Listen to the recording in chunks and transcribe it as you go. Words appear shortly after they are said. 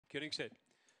Getting set.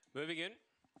 Moving in.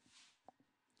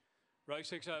 Race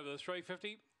 6 over the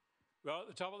 350. Right at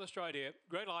the top of the straight here.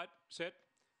 Green light. Set.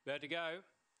 About to go.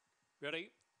 Ready.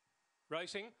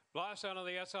 Racing. Blast on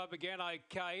the outside began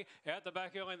okay. Out the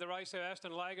back early in the race there,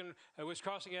 Aston Lagan was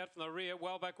crossing out from the rear.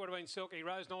 Well back would have been Silky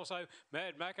Rose and also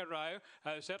Mad McEnroe.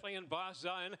 Settling in Blast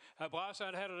Zone. Blast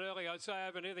Zone had it early, I'd say,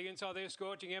 over near the inside there,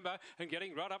 Scorching Ember. And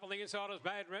getting right up on the inside is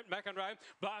Mad McEnroe.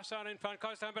 Blast Zone in front,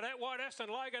 close down, but out wide Aston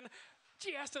Lagan.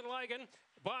 Aston Lagan,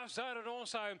 Blast Zone and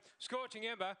also Scorching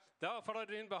Ember. They were followed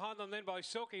in behind them then by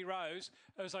Silky Rose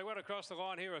as they went across the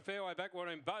line here. A fair way back,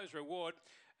 in Beau's Reward.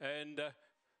 And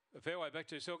a fair way back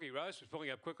to Silky Rose was pulling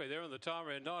up quickly there on the time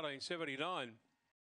around 1979.